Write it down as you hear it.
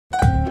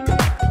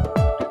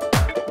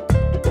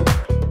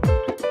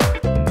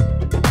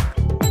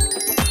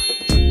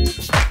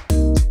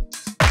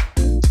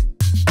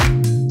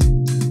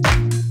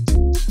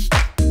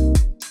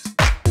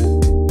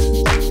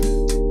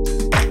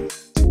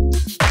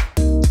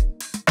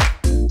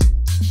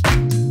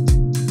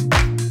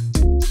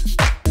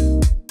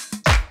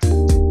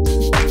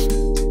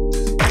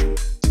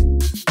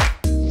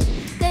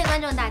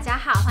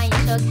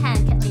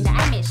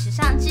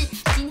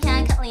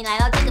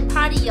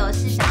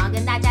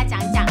跟大家讲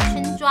讲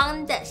春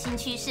装的新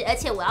趋势，而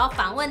且我要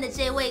访问的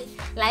这位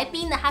来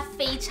宾呢，他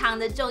非常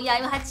的重要，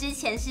因为他之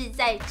前是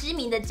在知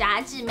名的杂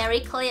志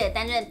Marie Claire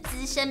担任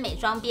资深美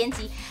妆编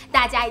辑，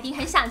大家一定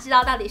很想知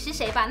道到底是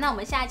谁吧？那我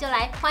们现在就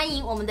来欢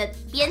迎我们的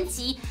编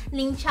辑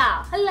林超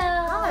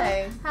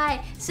 ，Hello，Hi，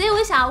所以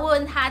我想要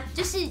问他，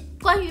就是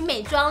关于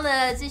美妆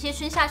的这些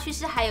春夏趋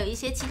势，还有一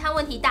些其他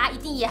问题，大家一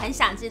定也很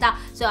想知道，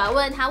所以我要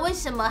问他为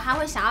什么他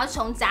会想要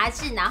从杂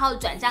志，然后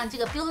转战这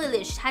个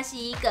Beautylish， 它是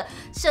一个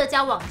社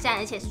交网站，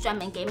而且是专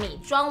门给美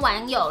妆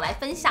网友来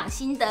分享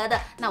心得的。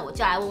那我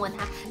就来问问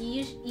他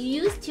 ，You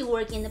used to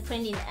work in the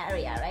printing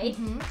area, right?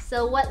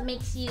 So what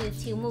makes you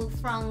to move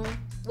from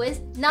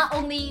not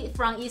only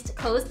from East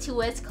Coast to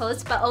West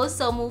Coast, but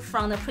also move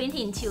from the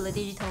printing to the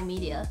digital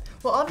media?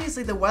 Well,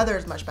 obviously the weather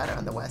is much better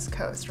on the West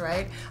Coast,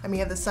 right? I mean,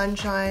 you have the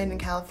sunshine in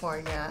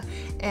California,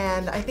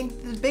 and I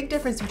think the big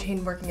difference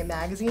between working in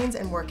magazines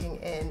and working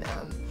in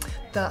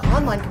the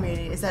online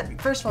community is that,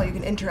 first of all, you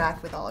can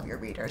interact with all of your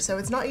readers. So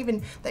it's not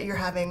even that you're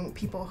having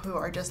people who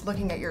are just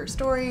looking at your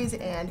stories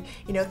and,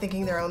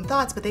 thinking their own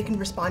thoughts, but they can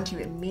respond to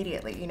you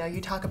immediately.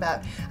 You talk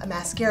about a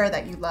mascara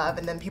that you love,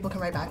 and then people can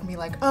write back and be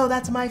like, oh,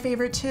 that's my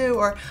favorite too,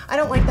 or I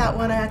don't like that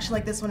one, I actually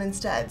like this one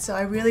instead. So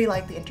I really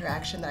like the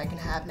interaction that I can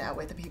have now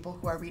with the people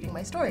who are reading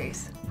my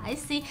stories. I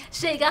see.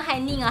 所以刚才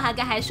宁他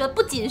刚才说，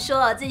不仅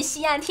说这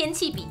西岸天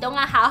气比东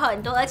岸好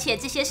很多，而且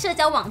这些社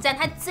交网站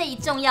它最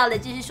重要的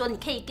就是说，你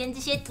可以跟这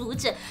些读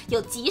者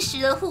有及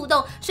时的互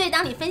动。所以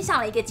当你分享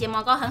了一个睫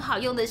毛膏很好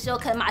用的时候，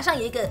可能马上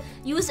有一个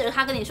user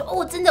他跟你说，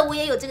哦，真的我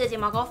也有这个睫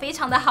毛膏，非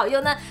常的好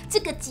用。那这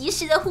个及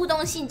时的互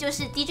动性就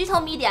是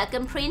digital media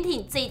跟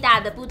printing 最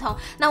大的不同。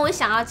那我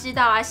想要知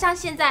道啊，像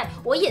现在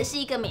我也是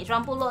一个美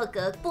妆部落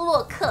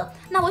客，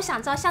那我想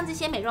知道像这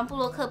些美妆部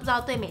落客，不知道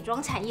对美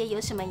妆产业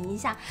有什么影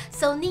响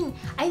 ？So Ning,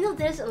 I know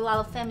there's a lot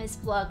of famous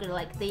bloggers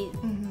like they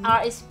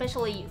are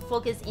especially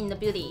focused in the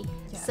beauty.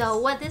 Yes. So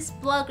what these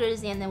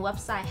bloggers and the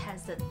website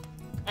has the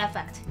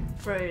effect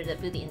for the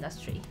beauty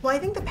industry? Well, I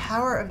think the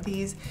power of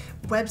these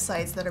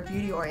websites that are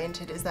beauty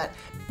oriented is that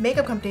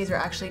makeup companies are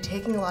actually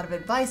taking a lot of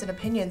advice and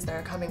opinions that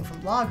are coming from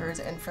bloggers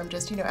and from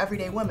just,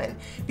 everyday women.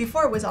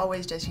 Before it was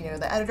always just,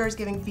 the editors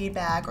giving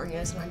feedback, or,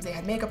 sometimes they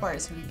had makeup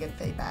artists who could give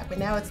feedback, but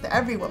now it's that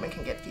every woman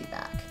can get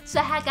feedback.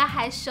 所以他刚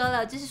才说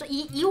了，就是说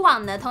以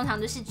往呢，通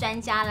常都是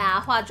专家啦、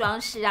化妆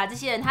师啊这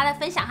些人，他在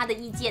分享他的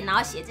意见，然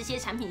后写这些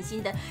产品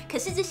心得。可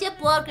是这些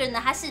blogger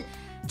呢，他是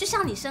就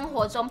像你生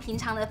活中平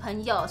常的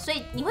朋友，所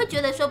以你会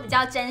觉得说比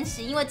较真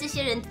实，因为这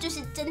些人就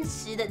是真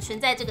实的存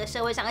在这个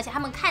社会上，而且他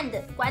们看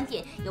的观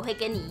点也会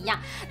跟你一样。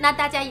那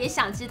大家也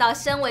想知道，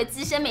身为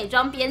资深美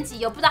妆编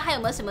辑，不知道他有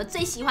没有什么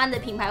最喜欢的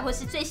品牌或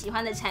是最喜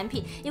欢的产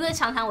品？因为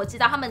常常我知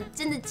道他们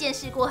真的见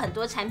识过很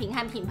多产品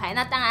和品牌，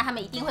那当然他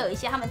们一定会有一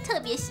些他们特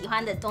别喜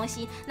欢的东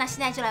西。那现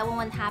在就来问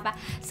问他吧。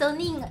So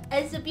Ning,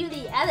 as a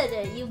beauty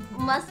editor, you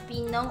must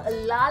be known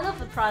a lot of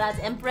products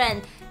and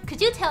brands. Could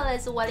you tell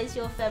us what is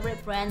your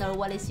favorite brand or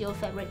what is your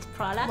favorite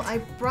product? Well, I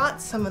brought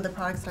some of the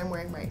products that I'm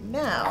wearing right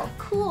now.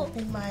 Cool.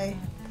 In my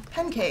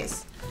pen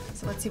case.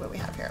 So let's see what we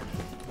have here.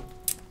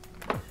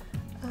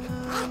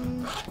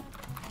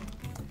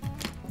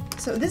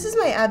 So this is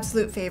my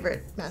absolute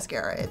favorite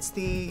mascara. It's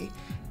the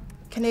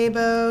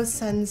Kanebo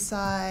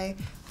Sensai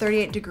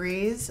 38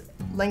 Degrees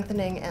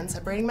Lengthening and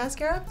Separating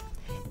Mascara.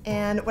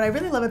 And what I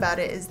really love about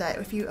it is that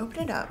if you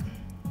open it up,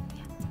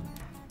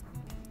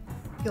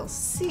 you'll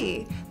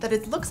see that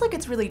it looks like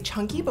it's really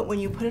chunky, but when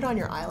you put it on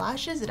your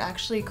eyelashes, it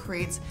actually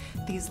creates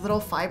these little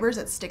fibers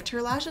that stick to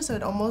your lashes, so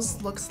it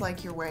almost looks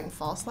like you're wearing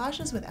false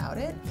lashes without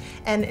it.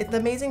 And the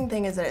amazing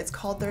thing is that it's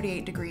called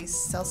 38 degrees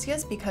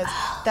Celsius because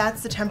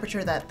that's the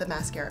temperature that the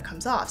mascara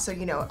comes off. So,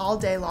 all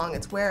day long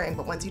it's wearing,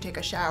 but once you take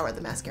a shower,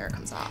 the mascara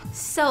comes off.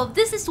 So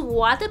this is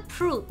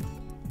waterproof.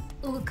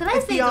 Could I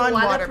it's say beyond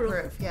the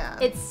waterproof? Yeah.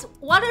 It's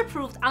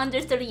waterproof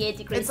under 38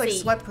 degrees It's like C.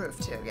 sweat-proof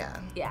too, yeah.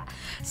 Yeah.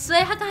 所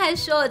以他刚才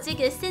说这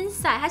个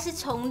Sensai， 它是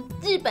从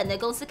日本的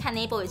公司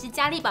Kanebo， 也是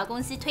嘉利宝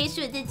公司推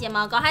出的这睫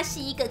毛膏，它是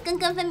一个根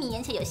分明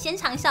而且有纤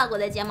长效果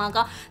的睫毛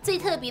膏。最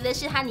特别的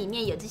是它里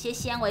面有这些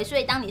纤维，所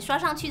以当你刷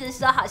上去的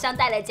时候，好像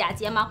戴了假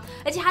睫毛。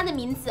而且它的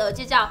名字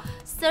就叫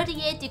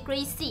38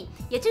 degrees C，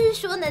 也就是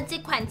说呢，这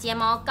款睫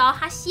毛膏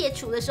它卸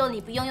除的时候，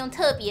你不用用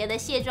特别的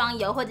卸妆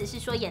油或者是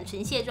说眼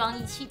唇卸妆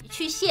液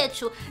去卸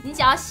除，你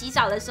只要洗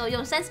澡的时候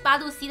用38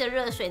度 C 的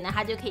热水呢，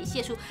它就可以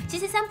卸除。其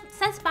实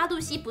38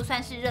度 C 不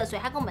算是热水，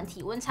它跟我们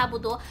体温差不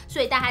多，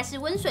所以大概是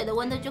温水的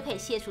温度就可以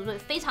卸除，所以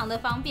非常的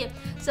方便。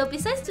So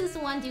besides this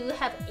one, do you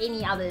have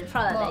any other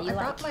product that you like?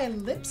 I brought my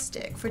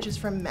lipstick, which is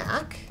from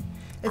MAC.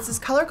 It's this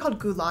color called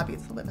Gulabi.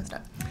 It's a little bit messed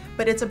up.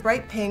 But it's a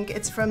bright pink.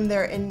 It's from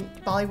their in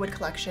Bollywood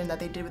collection that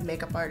they did with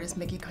makeup artist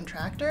Mickey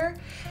Contractor.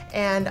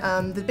 And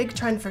the big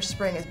trend for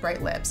spring is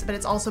bright lips, but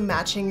it's also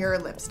matching your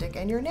lipstick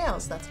and your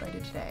nails. That's what I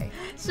did today.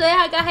 所以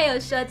他刚才有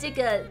说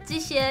这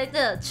些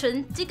的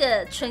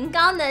唇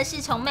膏呢是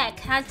从 MAC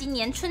它今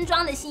年春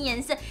装的新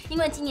颜色，因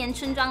为今年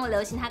春装的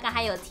流行，他刚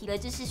才有提了，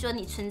就是说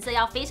你唇色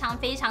要非常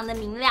非常的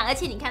明亮，而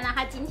且你看到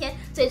他今天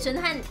嘴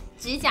唇和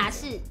指甲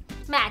是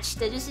match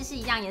的，就是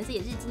一样颜色，也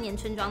是今年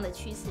春装的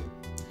趋势。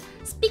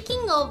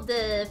Speaking of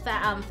the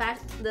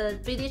the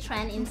beauty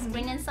trend in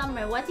spring and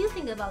summer, what do you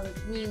think about the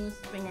new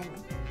spring and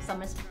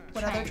summer trend?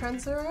 What other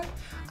trends there are?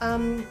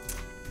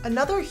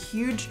 Another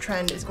huge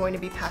trend is going to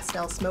be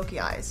pastel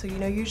smoky eyes. So, you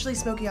know, usually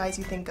smoky eyes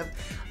you think of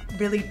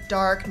really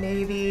dark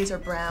navies or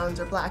browns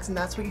or blacks, and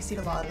that's what you see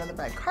a lot on the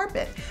red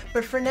carpet.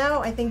 But for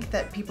now, I think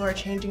that people are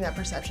changing that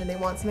perception. They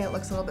want something that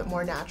looks a little bit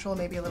more natural,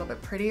 maybe a little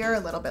bit prettier, a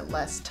little bit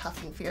less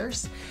tough and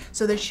fierce.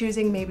 So they're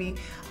choosing maybe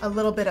a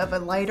little bit of a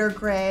lighter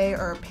gray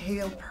or a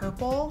pale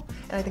purple,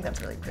 and I think that's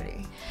really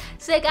pretty.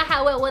 所以刚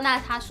才我有问到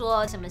他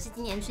说什么是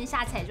今年春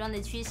夏彩妆的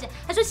趋势，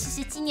他说其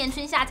实今年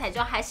春夏彩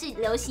妆还是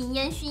流行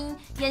烟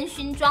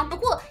熏妆，不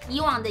过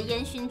以往的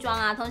烟熏妆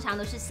啊，通常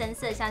都是深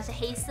色，像是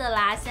黑色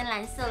啦、深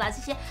蓝色啦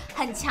这些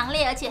很强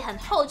烈而且很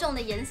厚重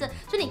的颜色，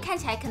所以你看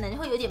起来可能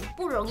会有点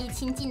不容易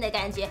亲近的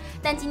感觉。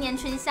但今年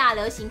春夏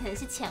流行可能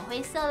是浅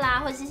灰色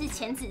啦，或者是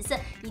浅紫色，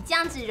以这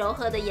样子柔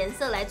和的颜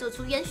色来做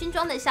出烟熏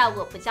妆的效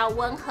果，比较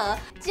温和。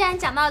既然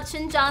讲到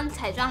春装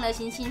彩妆流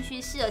行新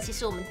趋势哦，其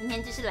实我们今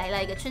天就是来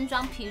了一个春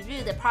装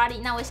preview的 party。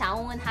那我想要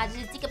问问他，就是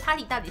这个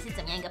party 到底是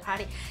怎么样一个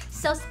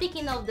party？So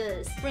speaking of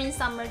the spring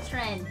summer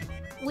trend.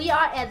 We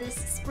are at this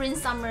spring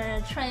summer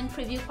trend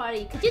preview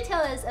party. Could you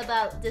tell us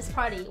about this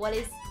party? What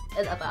is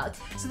it about?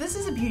 So this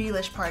is a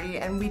Beautylish party,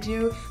 and we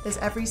do this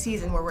every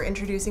season where we're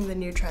introducing the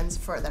new trends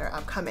that are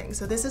upcoming.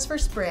 So this is for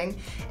spring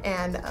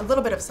and a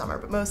little bit of summer,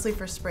 but mostly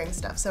for spring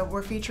stuff. So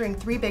we're featuring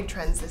 3 big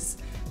trends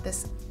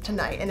this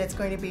tonight, and it's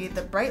going to be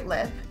the bright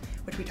lip,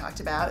 which we talked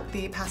about,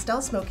 the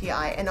pastel smoky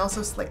eye, and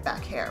also slick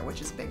back hair,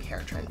 which is a big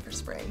hair trend for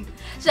spring.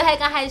 所以他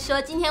刚才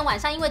说，今天晚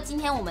上，因为今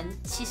天我们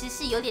其实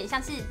是有点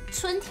像是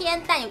春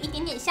天，但有一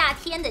点点夏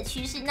天的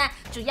趋势。那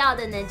主要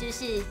的呢，就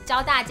是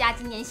教大家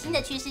今年新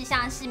的趋势，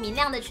像是明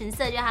亮的唇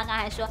色，就他刚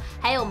才说，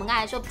还有我们刚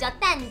才说比较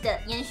淡的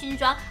烟熏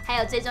妆，还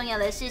有最重要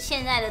的是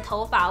现在的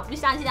头发，不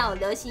像现在有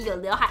流行有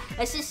刘海，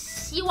而是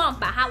希望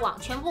把它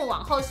全部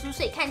往后梳，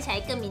所以看起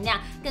来更明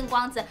亮、更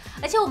光泽。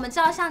而且我们知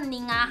道，像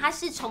您啊，他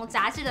是从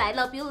杂志来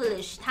了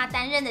Beautylish， 他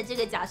担任的这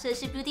个角色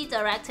是 Beauty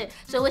Director，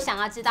 所以我想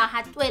要知道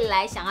他未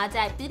来想要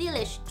在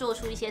Beautylish 做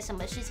出一些什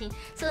么事情。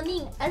So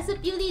Ning, as a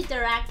Beauty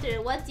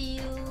Director, what do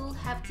you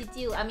have to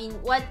do? I mean,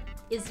 what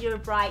is your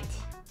bright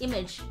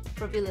image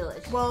for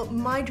Beautylish? Well,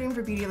 my dream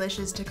for Beautylish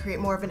is to create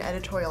more of an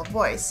editorial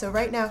voice. So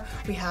right now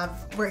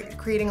we're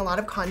creating a lot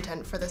of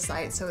content for the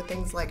site. So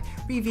things like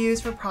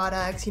reviews for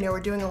products, you know, we're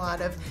doing a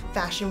lot of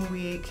Fashion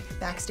Week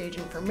backstage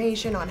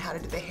information on how to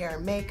do the hair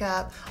and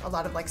makeup, a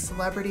lot of like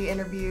celebrity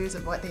interviews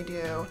of what they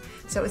do.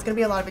 So it's going to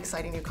be a lot of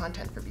exciting new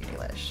content for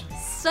Beautylish.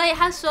 所以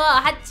他说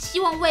他希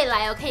望未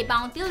来可以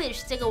帮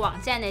Beautylish 这个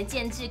网站呢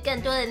建置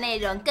更多的内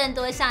容，更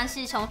多像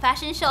是从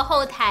Fashion Show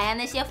后台啊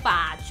那些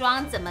法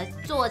妆怎么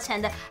做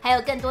成的，还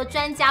有更多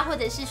专家或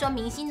者是说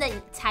明星的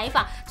采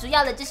访，主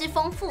要的就是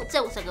丰富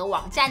这整个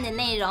网站的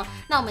内容。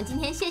那我们今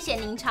天谢谢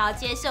宁朝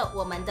接受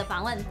我们的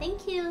访问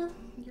 ，Thank you.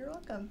 You're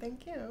welcome.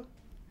 Thank you.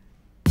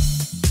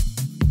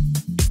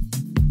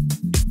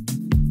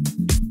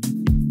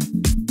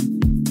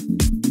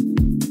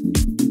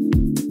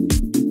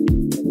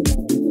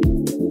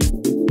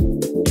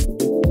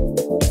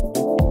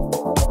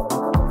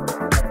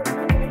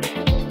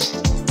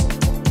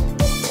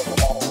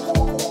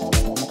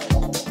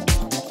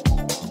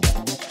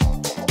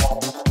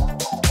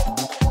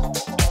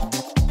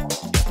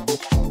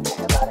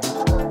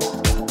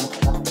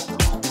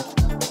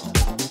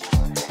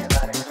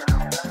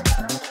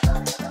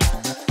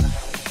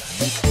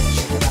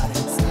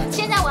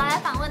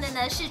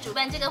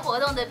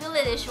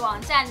 Beautylish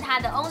网站它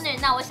的 owner，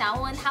 那我想要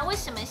问问他为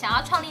什么想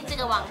要创立这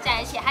个网站，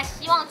而且他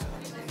希望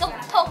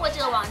透过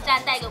这个网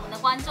站带给我们的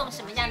观众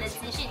什么样的资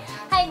讯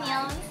 ？Hi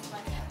Neil,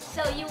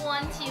 so you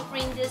want to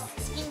bring this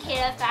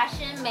skincare,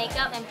 fashion,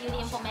 makeup, and beauty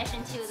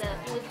information to the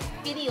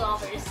beauty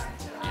lovers?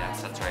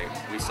 Yes, that's right.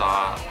 We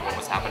saw what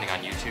was happening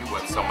on YouTube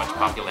with so much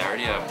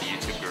popularity of the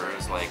YouTube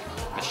gurus like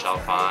Michelle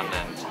Phan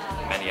and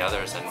many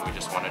others, and we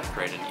just wanted to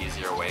create an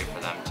easier way for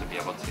them to be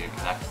able to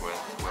connect with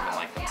women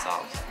like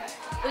themselves.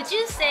 Would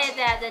you say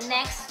that the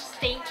next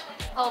stage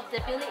of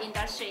the beauty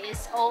industry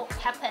is all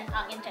happen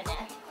on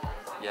internet?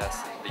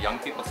 Yes, the young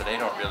people today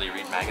don't really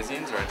read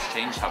magazines, or it's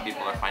changed how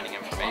people are finding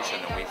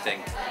information, and we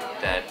think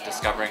that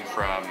discovering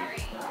from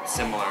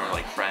similar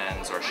like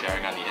friends or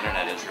sharing on the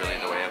internet is really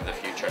the way of the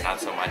future,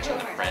 not so much in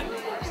the print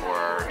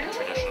or in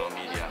traditional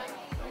media.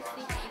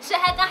 所以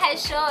他刚才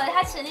说了，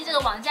他成立这个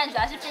网站主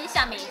要是分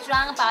享美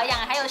妆、保养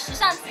还有时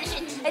尚资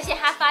讯，而且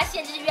他发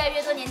现就是越来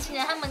越多年轻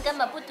人他们根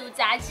本不读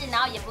杂志，然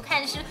后也不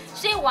看书，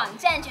所以网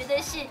站绝对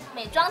是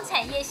美妆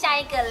产业下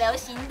一个流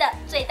行的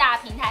最大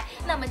平台。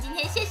那我们今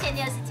天谢谢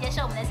Neil 接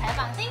受我们的采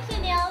访 ，Thank you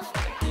Neil。